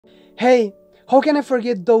Hey, how can I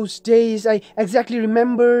forget those days? I exactly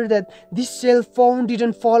remember that this cell phone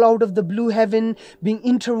didn't fall out of the blue heaven, being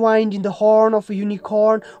intertwined in the horn of a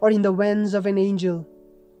unicorn or in the wings of an angel.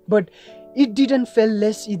 But it didn't feel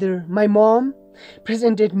less either. My mom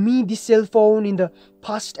presented me this cell phone in the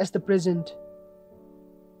past as the present.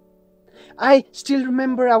 I still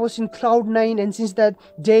remember I was in cloud nine, and since that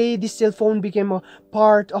day, this cell phone became a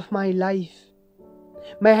part of my life.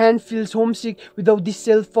 My hand feels homesick without this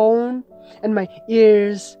cell phone, and my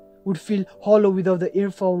ears would feel hollow without the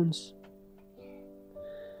earphones.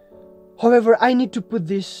 However, I need to put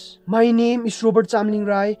this. My name is Robert Chamling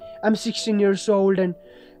Rai. I'm 16 years old and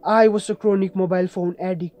I was a chronic mobile phone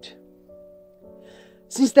addict.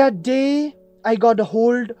 Since that day, I got a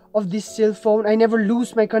hold of this cell phone. I never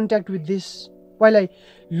lose my contact with this. While I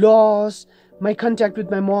lost my contact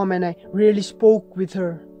with my mom and I rarely spoke with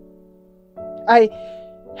her. I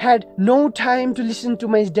had no time to listen to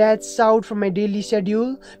my dad shout from my daily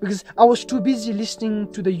schedule because I was too busy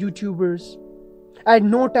listening to the YouTubers. I had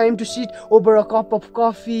no time to sit over a cup of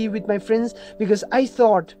coffee with my friends because I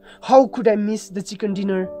thought, how could I miss the chicken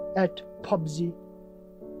dinner at PUBG?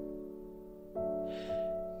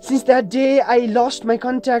 Since that day, I lost my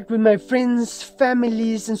contact with my friends,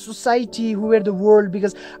 families, and society who were the world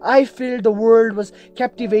because I felt the world was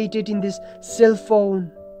captivated in this cell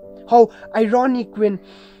phone. How ironic when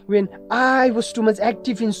I was too much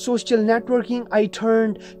active in social networking, I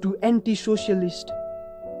turned to anti-socialist.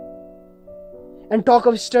 And talk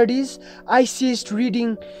of studies, I ceased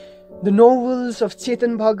reading the novels of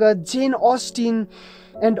Chetan Bhagat, Jane Austen,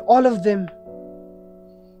 and all of them.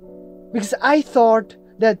 Because I thought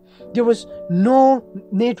that there was no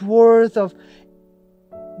net worth of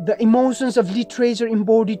the emotions of literature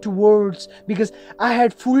embodied to words. Because I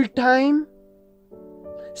had full time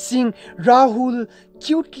seeing Rahul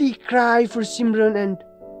cutely cry for Simran, and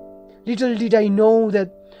little did I know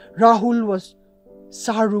that Rahul was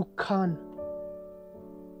Shah Rukh Khan.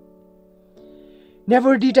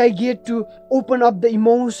 Never did I get to open up the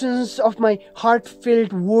emotions of my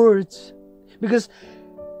heartfelt words because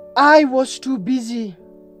I was too busy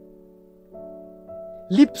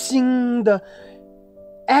lip-syncing the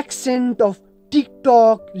accent of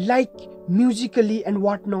TikTok, like Musically and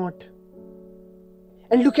whatnot.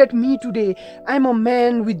 And look at me today. I'm a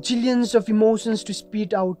man with zillions of emotions to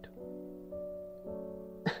spit out.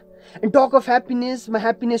 And talk of happiness, my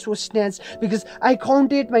happiness was snatched because I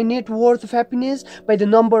counted my net worth of happiness by the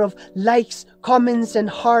number of likes, comments, and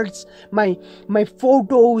hearts my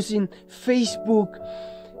photos in Facebook,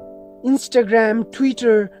 Instagram,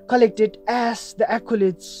 Twitter collected as the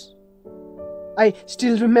accolades. I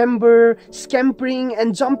still remember scampering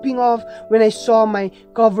and jumping off when I saw my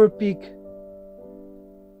cover pic.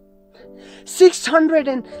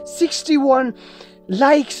 661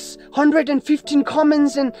 likes, 115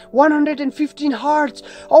 comments, and 115 hearts.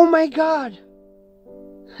 Oh my God!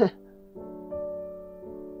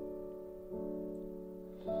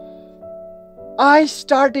 I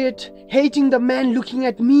started hating the man looking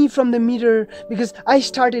at me from the mirror because I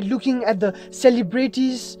started looking at the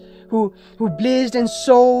celebrities who blazed and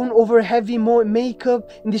shone over heavy makeup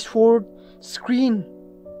in this fourth screen,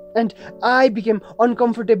 and I became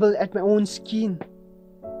uncomfortable at my own skin.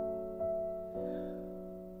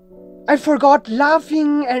 I forgot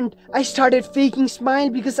laughing and I started faking smile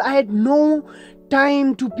because I had no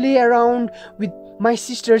time to play around with my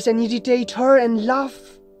sisters and irritate her and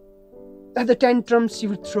laugh at the tantrums she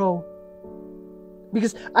would throw.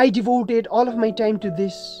 Because I devoted all of my time to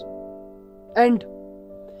this. And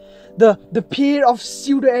the pair of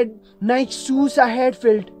pseudo Nike shoes I had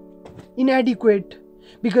felt inadequate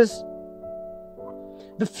because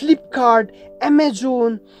the Flipkart,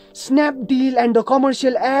 Amazon, Snapdeal and the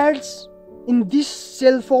commercial ads in this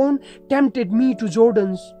cell phone tempted me to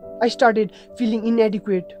Jordans. I started feeling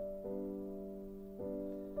inadequate.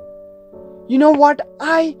 You know what?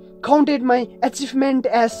 I counted my achievement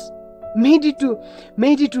as made it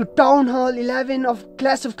to Town Hall 11 of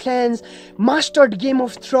Clash of Clans, mastered Game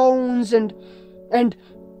of Thrones and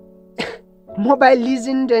Mobile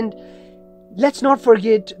Legend, and let's not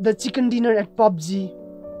forget the chicken dinner at PUBG.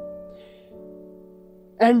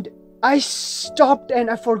 And I stopped and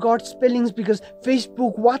I forgot spellings because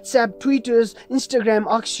Facebook, WhatsApp, Twitters, Instagram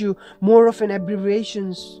asks you more of an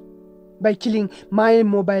abbreviations by killing my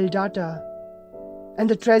mobile data. And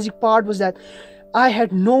the tragic part was that I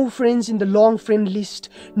had no friends in the long friend list.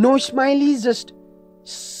 No smileys, just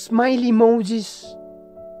smiley emojis.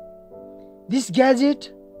 This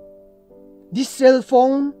gadget, this cell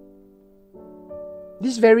phone,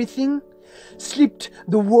 this very thing slipped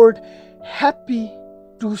the word happy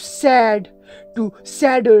to sad to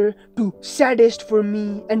sadder to saddest for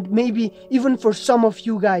me, and maybe even for some of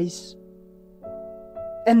you guys.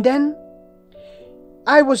 And then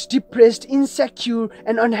I was depressed, insecure,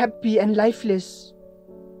 and unhappy and lifeless.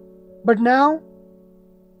 But now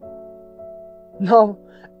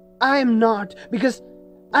I am not, because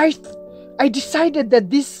I decided that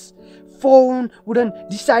this phone wouldn't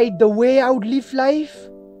decide the way I would live life.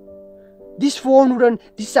 This phone wouldn't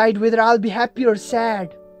decide whether I'll be happy or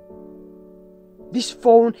sad. This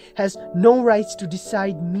phone has no rights to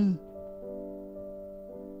decide me.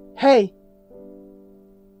 Hey,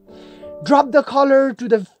 drop the color to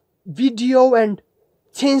the video and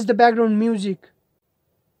change the background music.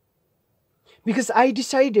 Because I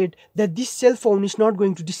decided that this cell phone is not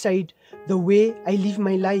going to decide the way I live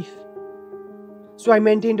my life. So I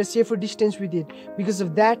maintained a safer distance with it. Because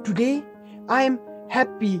of that, today I am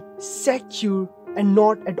happy, secure, and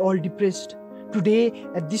not at all depressed. Today,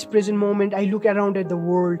 at this present moment, I look around at the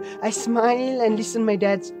world. I smile and listen my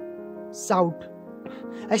dad's shout.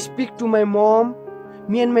 I speak to my mom.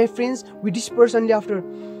 Me and my friends, we disperse only after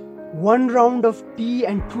 1 round of tea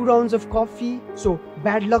and 2 rounds of coffee. So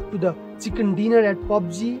bad luck to the chicken dinner at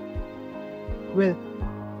PUBG. Well,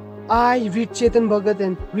 I read Chetan Bhagat,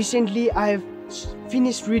 and recently I have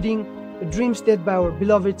finished reading A Dream State by our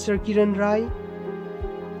beloved Sir Chamling Rai.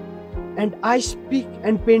 And I speak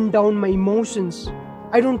and pen down my emotions.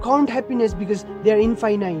 I don't count happiness because they are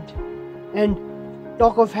infinite. And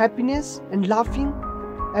talk of happiness and laughing.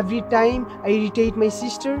 Every time I irritate my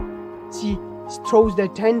sister, she throws the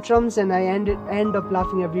tantrums and I end up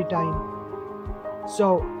laughing every time.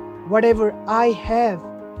 So whatever I have,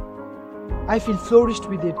 I feel flourished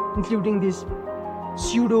with it, including these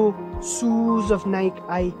pseudo shoes of Nike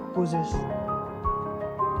I possess.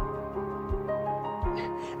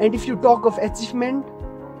 And if you talk of achievement,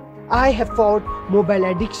 I have fought mobile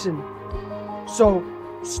addiction. So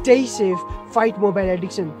stay safe, fight mobile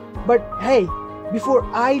addiction. But hey, before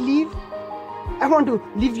I leave, I want to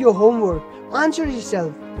leave your homework. Answer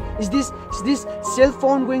yourself. Is this cell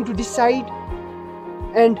phone going to decide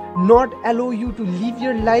and not allow you to live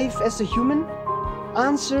your life as a human?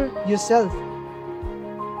 Answer yourself.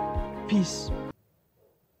 Peace.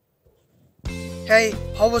 Hey,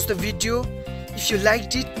 how was the video? If you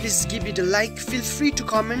liked it, please give it a like. Feel free to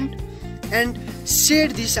comment and share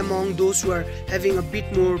this among those who are having a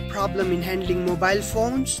bit more problem in handling mobile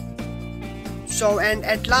phones. So, and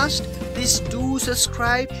at last, please do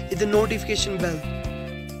subscribe, hit the notification bell.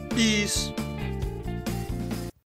 Peace.